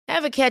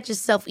Ever catch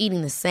yourself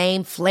eating the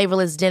same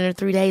flavorless dinner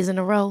 3 days in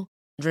a row?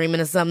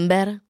 Dreaming of something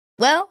better?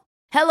 Well,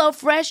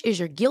 HelloFresh is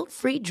your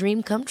guilt-free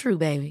dream come true,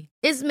 baby.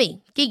 It's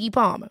me, Keke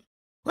Palmer.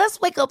 Let's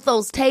wake up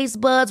those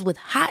taste buds with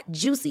hot,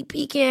 juicy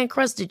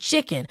pecan-crusted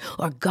chicken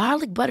or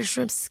garlic butter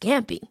shrimp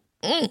scampi.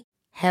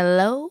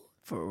 Hello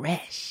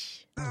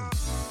Fresh.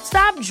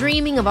 Stop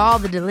dreaming of all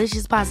the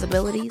delicious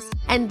possibilities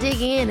and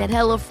dig in at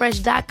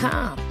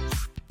HelloFresh.com.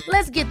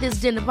 Let's get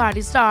this dinner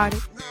party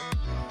started.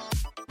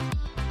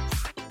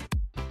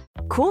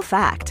 Cool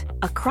fact,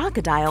 a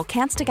crocodile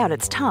can't stick out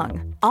its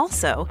tongue.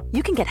 Also,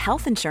 you can get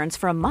health insurance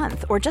for a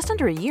month or just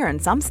under a year in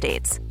some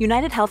states.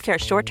 United Healthcare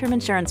short-term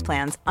insurance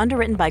plans,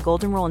 underwritten by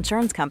Golden Rule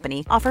Insurance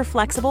Company, offer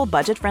flexible,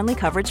 budget-friendly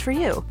coverage for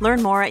you.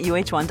 Learn more at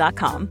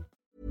uh1.com.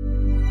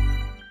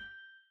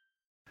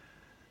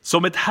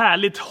 Som ett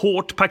härligt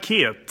hårt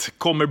paket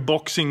kommer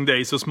Boxing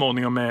Day så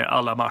småningom med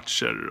alla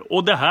matcher.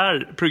 Och det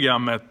här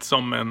programmet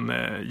som en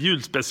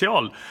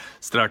julspecial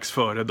strax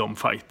före de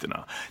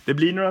fighterna. Det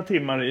blir några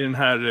timmar i den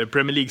här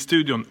Premier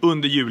League-studion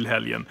under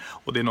julhelgen.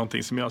 Och det är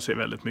någonting som jag ser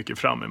väldigt mycket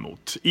fram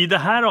emot. I det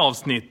här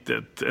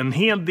avsnittet en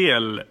hel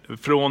del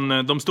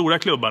från de stora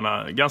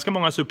klubbarna. Ganska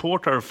många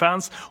supportrar och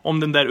fans om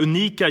den där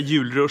unika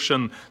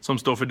julruschen som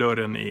står för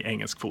dörren i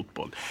engelsk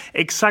fotboll.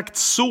 Exakt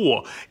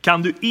så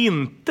kan du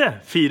inte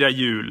fira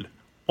jul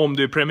om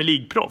du är Premier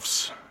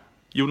League-proffs.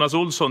 Jonas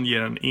Olsson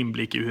ger en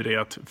inblick i hur det är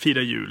att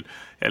fira jul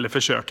eller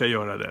försöka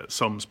göra det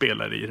som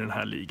spelare i den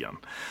här ligan.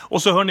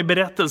 Och så hör ni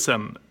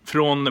berättelsen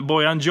från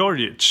Bojan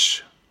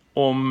Djordjic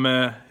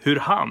om hur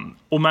han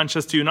och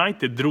Manchester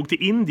United drog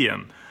till Indien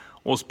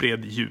och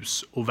spred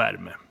ljus och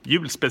värme.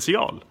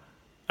 Julspecial,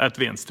 Ert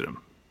Wenström,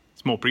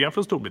 småprogram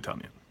från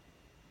Storbritannien.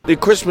 The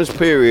Christmas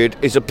period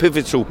is a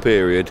pivotal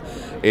period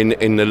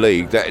in the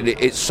league. That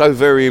it's so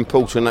very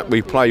important that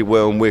we play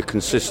well and we're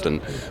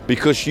consistent,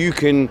 because you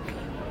can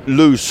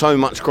lose so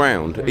much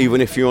ground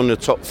even if you're on the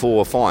top 4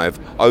 or 5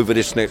 over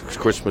this next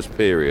Christmas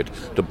period,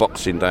 the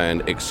Boxing Day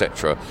and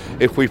etc.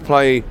 If we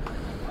play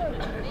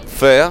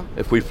fair,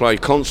 if we play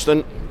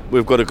constant,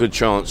 we've got a good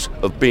chance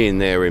of being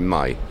there in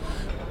May.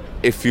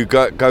 If you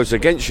goes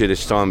against you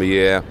this time of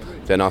year,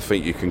 then I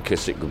think you can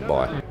kiss it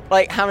goodbye.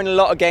 Like having a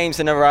lot of games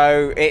in a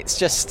row, it's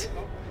just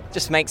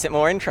makes it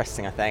more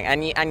interesting, I think.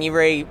 And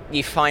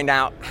you find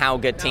out how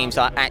good teams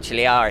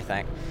actually are, I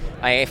think.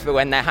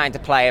 When they're having to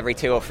play every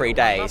 2 or 3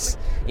 days,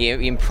 you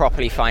can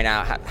properly find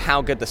out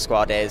how good the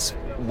squad is,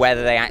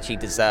 whether they actually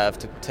deserve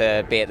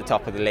to be at the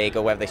top of the league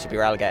or whether they should be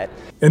relegated.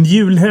 En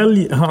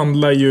julhelg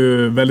handlar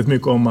ju väldigt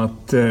mycket om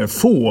att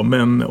få,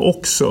 men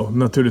också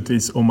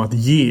naturligtvis om att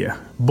ge.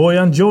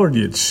 Bojan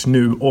Djordjic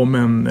nu om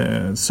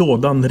en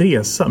sådan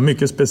resa,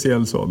 mycket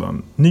speciell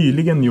sådan,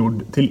 nyligen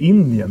gjord till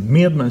Indien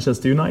med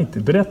Manchester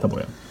United. Berätta,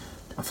 Bojan.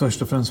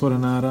 Först och främst var det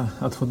nära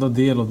att få ta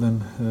del av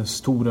den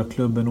stora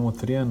klubben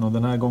återigen, och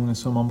den här gången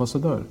som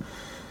ambassadör.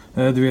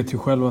 Du vet ju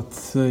själv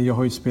att jag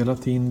har ju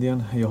spelat i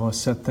Indien, jag har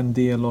sett en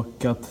del,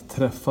 och att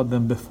träffa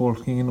den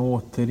befolkningen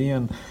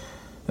återigen,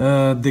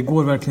 det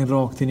går verkligen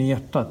rakt in i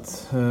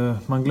hjärtat.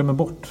 Man glömmer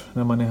bort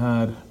när man är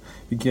här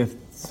vilket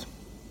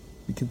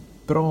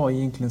bra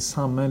egentligen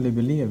samhälle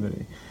vi lever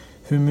i.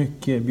 Hur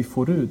mycket vi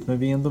får ut, men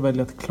vi ändå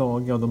väljer att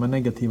klaga, och de här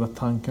negativa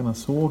tankarna,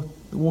 så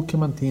åker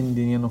man till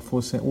Indien och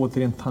får se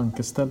återigen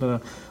tankeställare.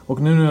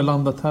 Och nu när jag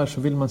landat här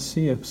så vill man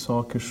se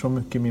saker så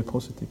mycket mer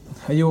positivt.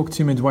 Jag åkte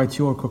ju med Dwight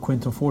York och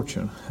Quinton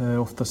Fortune.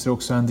 Oftast är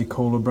också Andy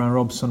Cole och Brian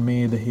Robson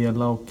med i det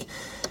hela. Och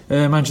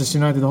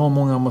Manchester United har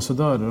många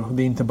ambassadörer.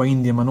 Det är inte bara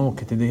Indien man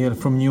åker till. Det är hela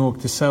från New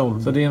York till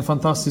Seoul. Så det är en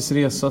fantastisk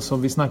resa. Så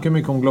vi snackar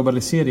mycket om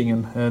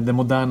globaliseringen. Den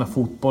moderna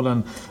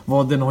fotbollen.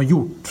 Vad den har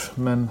gjort.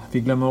 Men vi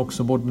glömmer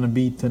också bort den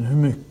biten. Hur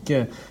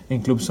mycket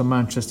en klubb som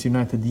Manchester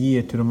United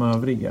ger till de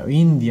övriga. I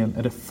Indien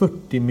är det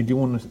 40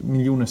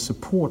 miljoner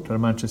supportrar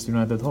Manchester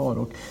United har.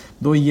 Och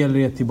då gäller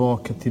det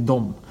tillbaka till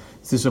dem.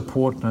 Till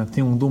supporterna,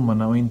 till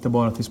ungdomarna, och inte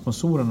bara till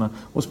sponsorerna.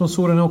 Och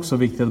sponsorerna är också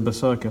viktiga att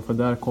besöka, för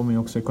där kommer ju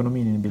också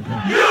ekonomin in i bilden.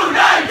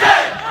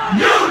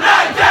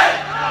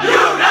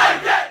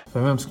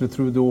 För vem skulle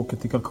tro du åker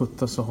till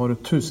Calcutta så har du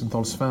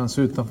tusentals fans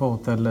utanför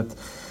hotellet.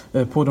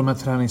 På de här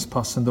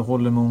träningspassen du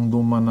håller med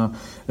ungdomarna.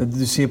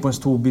 Du ser på en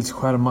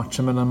storbildsskärm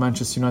matchen mellan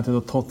Manchester United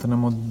och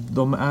Tottenham, och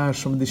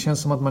det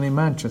känns som att man är i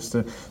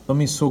Manchester.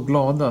 De är så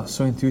glada,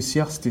 så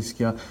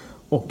entusiastiska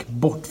och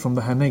bort från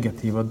det här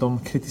negativa. De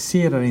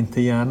kritiserar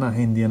inte gärna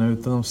indierna,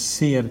 utan de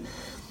ser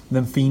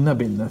den fina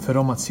bilden. För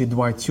dem att se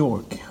Dwight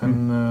York,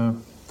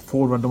 en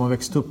forward de har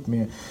växt upp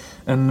med.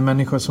 En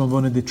människa som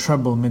har vunnit i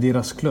Treble med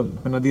deras klubb.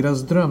 Men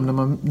deras dröm, när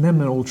man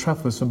nämner Old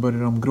Trafford så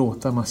börjar de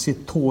gråta. Man ser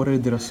tårar i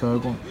deras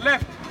ögon.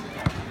 Left!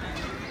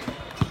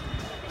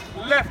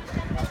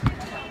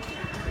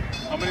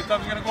 How many times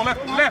are you gonna go left?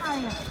 Left!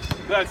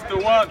 That's the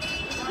one!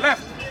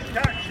 Left!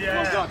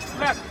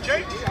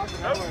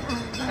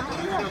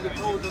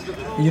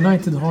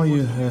 United har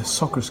ju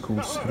soccer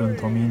schools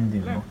runt om i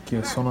Indien,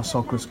 och sådana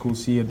soccer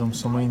schools ger de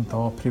som inte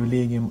har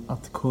privilegium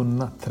att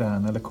kunna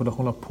träna eller kunna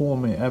hålla på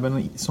med,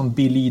 även som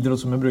bilidrott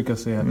som jag brukar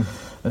säga,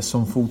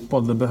 som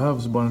fotboll. Det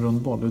behövs bara en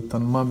rundboll,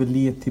 utan man vill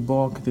ge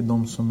tillbaka till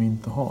de som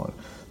inte har.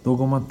 Då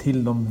går man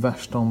till de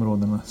värsta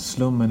områdena,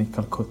 slummen i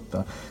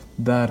Calcutta,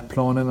 där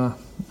planerna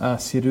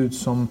ser ut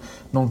som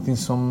någonting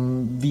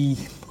som vi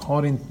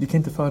kan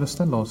inte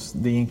föreställa oss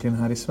det egentligen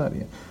här i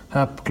Sverige.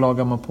 Här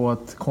klagar man på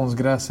att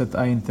konstgräset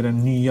är inte det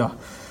nya.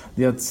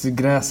 Det är att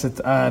gräset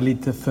är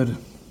lite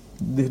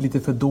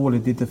för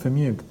dåligt, lite för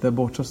mjukt. Där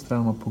borta så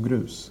tränar man på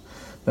grus.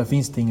 Där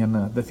finns det inga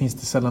nät, där finns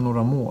det sällan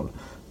några mål.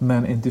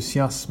 Men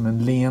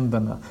entusiasmen,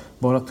 leendena,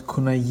 bara att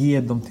kunna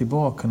ge dem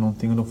tillbaka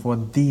någonting och då få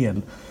vara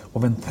del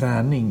av en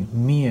träning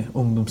med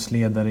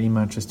ungdomsledare i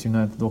Manchester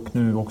United och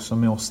nu också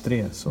med oss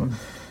tre. Så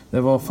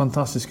det var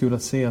fantastiskt kul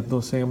att se att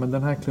då säger man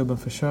den här klubben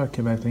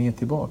försöker verkligen ge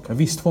tillbaka.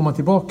 Visst får man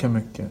tillbaka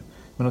mycket,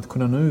 men att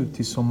kunna nå ut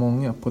till så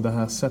många på det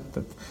här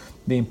sättet,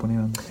 det är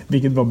imponerande.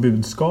 Vilket var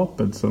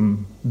budskapet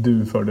som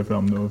du förde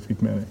fram då och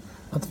fick med dig?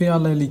 Att vi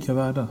alla är lika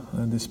värda.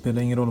 Det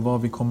spelar ingen roll var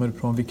vi kommer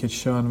ifrån, vilket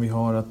kön vi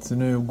har. Att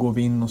nu går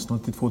vi in och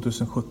snart till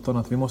 2017.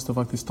 Att vi måste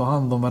faktiskt ta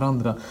hand om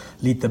varandra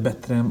lite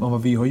bättre än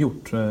vad vi har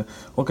gjort.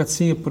 Och att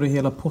se på det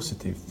hela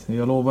positivt.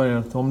 Jag lovar er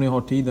att om ni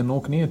har tiden,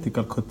 åk ner till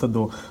Calcutta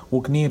då.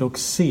 Åk ner och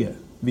se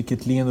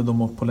vilket leende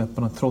de har på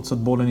läpparna trots att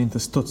bollen inte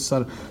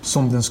studsar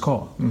som den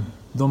ska.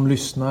 De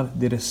lyssnar,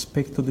 det är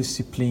respekt och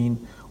disciplin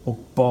och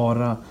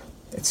bara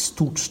ett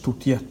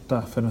stort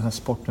hjärta för den här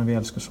sporten vi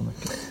älskar så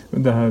mycket.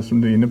 Det här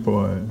som du är inne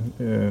på,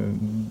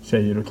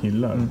 tjejer och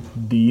killar,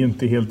 det är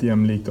inte helt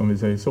jämlikt om vi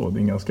säger så. Det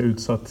är en ganska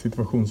utsatt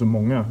situation som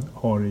många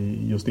har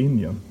i just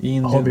Indien.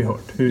 Har vi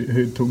hört.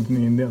 Hur tog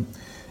ni Indien?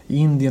 I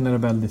Indien är det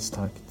väldigt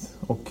starkt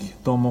och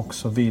de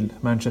också vill,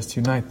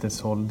 Manchester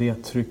Uniteds håll, det är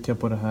att trycka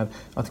på det här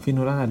att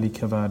kvinnor är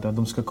lika värda.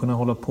 De ska kunna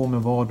hålla på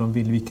med vad de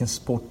vill, vilken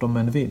sport de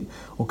än vill.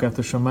 Och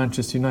eftersom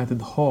Manchester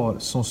United har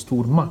så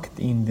stor makt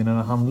i Indien när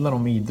det handlar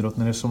om idrott,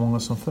 när det är så många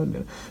som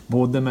följer,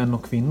 både män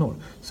och kvinnor,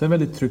 så är det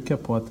väldigt trycka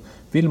på att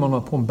vill man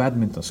ha på en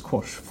badminton,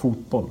 squash,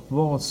 fotboll,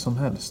 vad som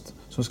helst,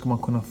 så ska man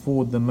kunna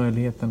få den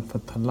möjligheten för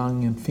att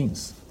talangen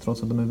finns.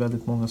 Trots att de är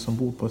väldigt många som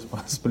bor på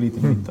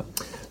liten yta.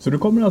 Så du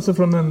kommer alltså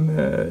från en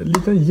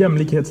liten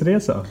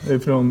jämlikhetsresa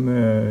från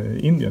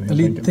Indien? En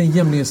liten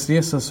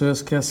jämlikhetsresa, så jag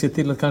ska se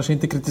till att kanske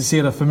inte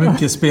kritisera för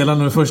mycket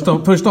spelarna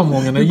första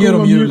omgången. Jag ger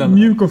dem julen.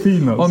 Mjuk och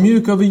fin alltså. Ja,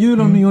 mjuk över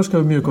jul och nyår ska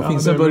vi mjuk och fin.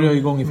 Sen börjar jag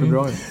igång i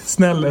februari.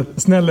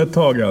 Snäll ett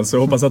tag alltså.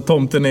 Hoppas att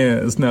tomten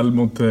är snäll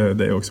mot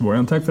dig också,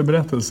 Borjan. Tack för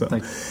berättelsen.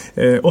 Tack.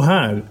 Och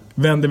här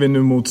vänder vi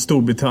nu mot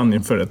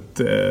Storbritannien för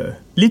ett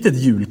litet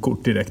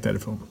julkort direkt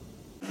härifrån.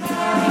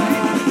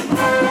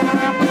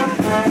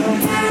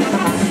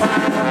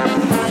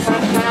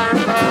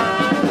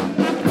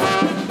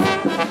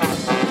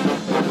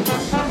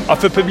 Ja,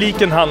 för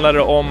publiken handlar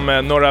det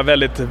om några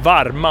väldigt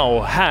varma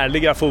och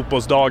härliga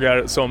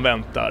fotbollsdagar som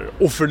väntar.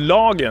 Och för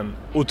lagen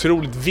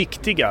otroligt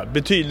viktiga,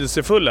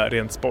 betydelsefulla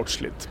rent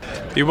sportsligt.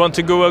 Do you want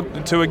to go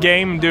to a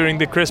game during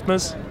the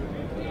Christmas?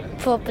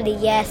 Probably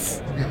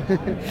yes.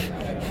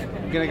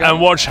 And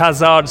watch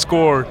Hazard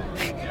score?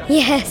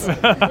 Yes.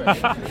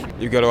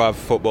 You've got to have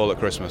football at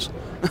Christmas.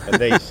 And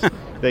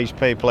these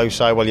people who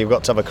say, well, you've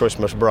got to have a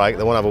Christmas break,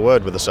 they won't have a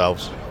word with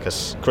themselves,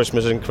 because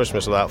Christmas isn't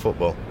Christmas without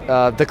football.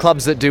 The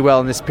clubs that do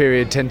well in this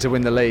period tend to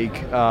win the league.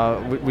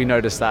 We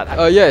notice that.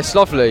 Yeah, it's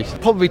lovely.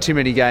 Probably too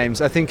many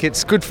games. I think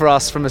it's good for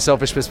us from a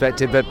selfish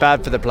perspective, but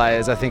bad for the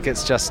players. I think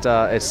it's just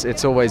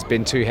it's always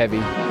been too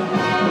heavy.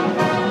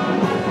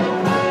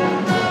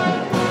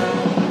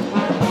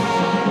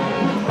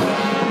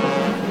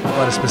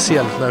 Det var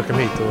speciellt när jag kom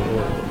hit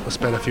och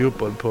spelade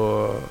fotboll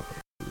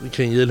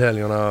kring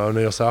julhelgerna och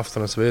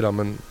nyårsafton och så vidare,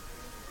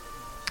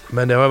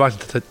 men det har jag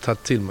verkligen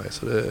tagit till mig,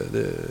 så jag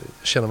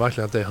känner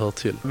verkligen att det hör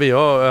till. Vi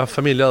har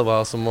familj över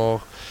här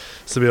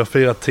så vi har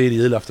firat tidig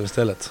julafton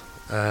istället.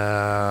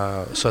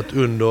 Så att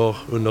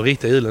under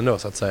riktiga julen då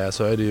så att säga,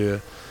 så är det ju,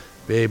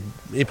 vi är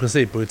i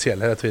princip på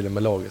hotell hela tiden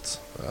med laget.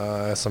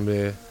 Som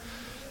vi är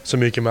så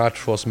mycket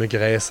match och så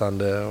mycket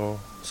resande och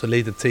så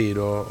lite tid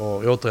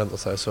och återhämta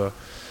sig, så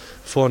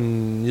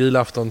från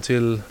julafton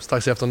till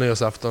strax efter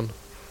nyårsafton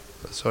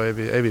så är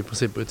vi i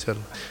princip på hotell.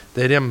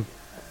 Det är den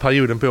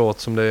perioden på året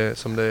som det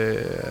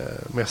är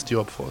mest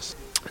jobb för oss.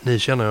 Nu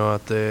känner jag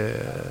att det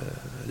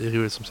är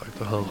roligt som sagt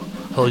och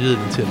hör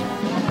julen till.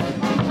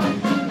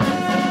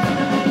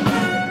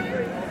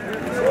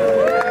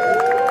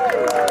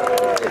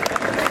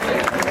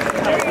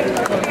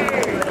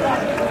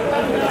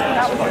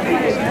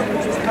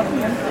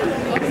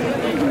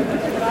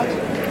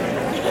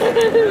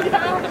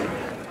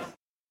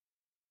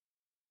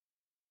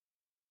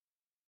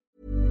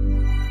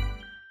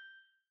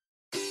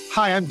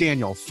 Hi, I'm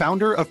Daniel,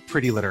 founder of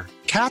Pretty Litter.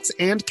 Cats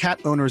and cat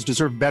owners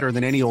deserve better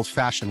than any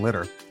old-fashioned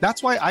litter.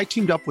 That's why I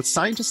teamed up with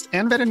scientists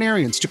and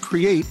veterinarians to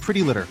create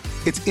Pretty Litter.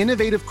 Its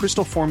innovative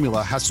crystal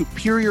formula has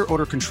superior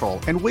odor control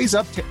and weighs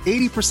up to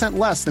 80%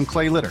 less than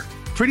clay litter.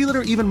 Pretty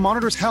Litter even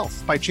monitors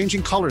health by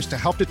changing colors to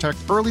help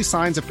detect early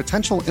signs of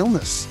potential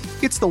illness.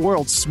 It's the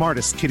world's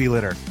smartest kitty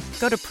litter.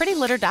 Go to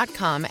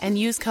prettylitter.com and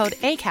use code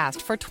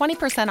ACAST for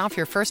 20% off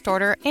your first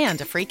order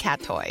and a free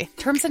cat toy.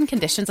 Terms and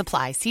conditions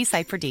apply. See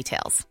site for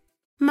details.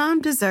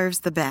 Mom deserves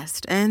the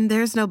best, and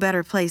there's no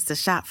better place to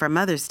shop for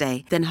Mother's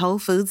Day than Whole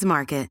Foods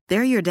Market.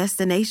 They're your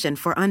destination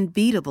for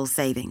unbeatable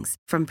savings,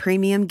 from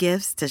premium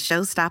gifts to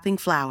show-stopping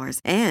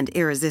flowers and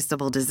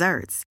irresistible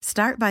desserts.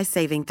 Start by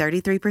saving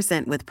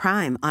 33% with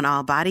Prime on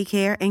all body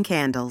care and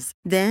candles.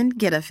 Then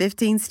get a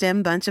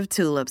 15-stem bunch of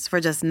tulips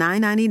for just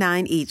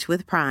 $9.99 each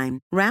with Prime.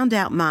 Round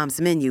out Mom's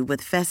menu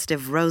with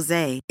festive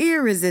rosé,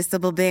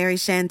 irresistible berry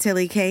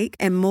chantilly cake,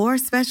 and more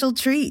special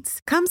treats.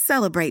 Come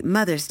celebrate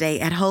Mother's Day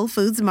at Whole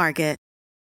Foods Market.